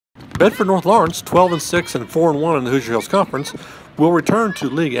Bedford North Lawrence, 12-6 and 4-1 in the Hoosier Hills Conference, will return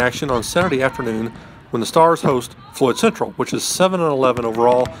to league action on Saturday afternoon when the Stars host Floyd Central, which is 7-11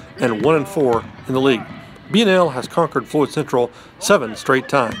 overall and 1-4 in the league. BNL has conquered Floyd Central 7 straight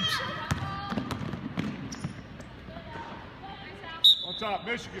times. On top,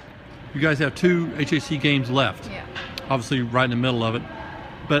 Michigan. You guys have 2 HHC games left. Yeah. Obviously right in the middle of it.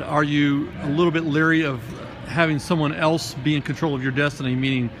 But are you a little bit leery of having someone else be in control of your destiny,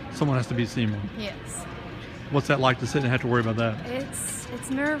 meaning someone has to be Seymour? Yes. What's that like to sit and have to worry about that? It's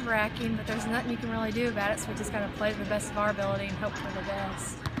nerve-wracking, but there's nothing you can really do about it, so we just got to play to the best of our ability and hope for the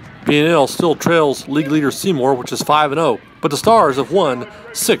best. BNL still trails league leader Seymour, which is 5-0, but the Stars have won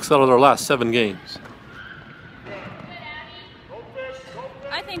 6 out of their last 7 games.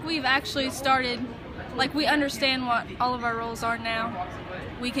 I think we've actually started, like, we understand what all of our roles are now.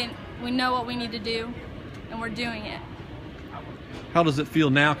 We know what we need to do, and we're doing it. How does it feel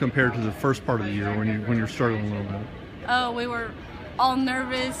now compared to the first part of the year when you're struggling a little bit? Oh, we were all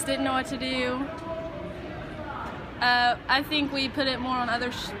nervous, didn't know what to do. I think we put it more on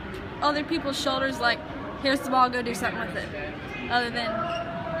other people's shoulders, like, here's the ball, go do something with it, other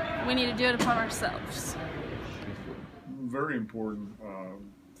than we need to do it upon ourselves. Very important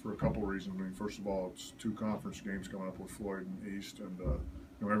for a couple reasons. I mean, first of all, it's 2 conference games coming up with Floyd and East, and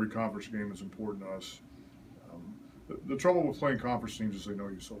every conference game is important to us. The trouble with playing conference teams is they know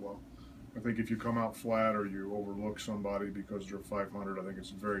you so well. I think if you come out flat or you overlook somebody because they're 500, I think it's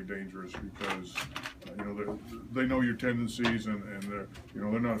very dangerous because they know your tendencies and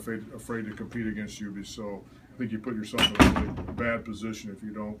they're not afraid to compete against you. So I think you put yourself in a really bad position if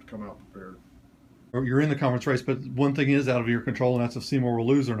you don't come out prepared. You're in the conference race, but one thing is out of your control, and that's if Seymour will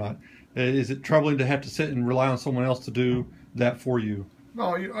lose or not. Is it troubling to have to sit and rely on someone else to do that for you?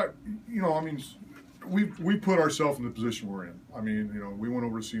 No, we put ourselves in the position we're in. I mean, we went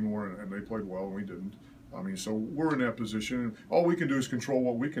over to Seymour and they played well and we didn't. I mean, so we're in that position. All we can do is control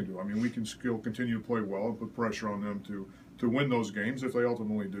what we can do. I mean, we can still continue to play well and put pressure on them to win those games. If they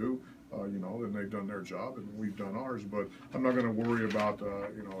ultimately do, then they've done their job and we've done ours. But I'm not going to worry about,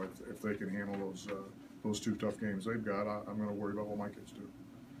 if they can handle those 2 tough games they've got. I'm going to worry about what my kids do.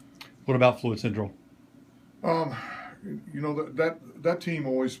 What about Floyd Central? That team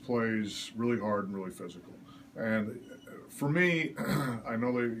always plays really hard and really physical. And for me, I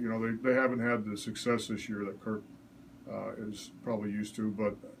know they haven't had the success this year that Kirk is probably used to,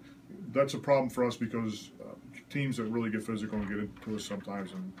 but that's a problem for us because teams that really get physical and get into us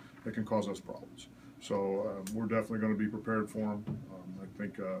sometimes, and it can cause us problems. So we're definitely going to be prepared for them. I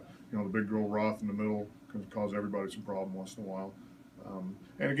think the big girl Roth in the middle can cause everybody some problem once in a while.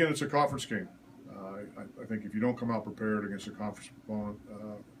 And again, it's a conference game. I think if you don't come out prepared against a conference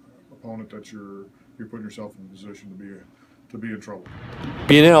opponent, that you're putting yourself in a position to be in trouble.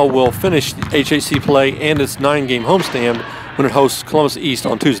 BNL will finish HHC play and its 9-game homestand when it hosts Columbus East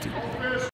on Tuesday.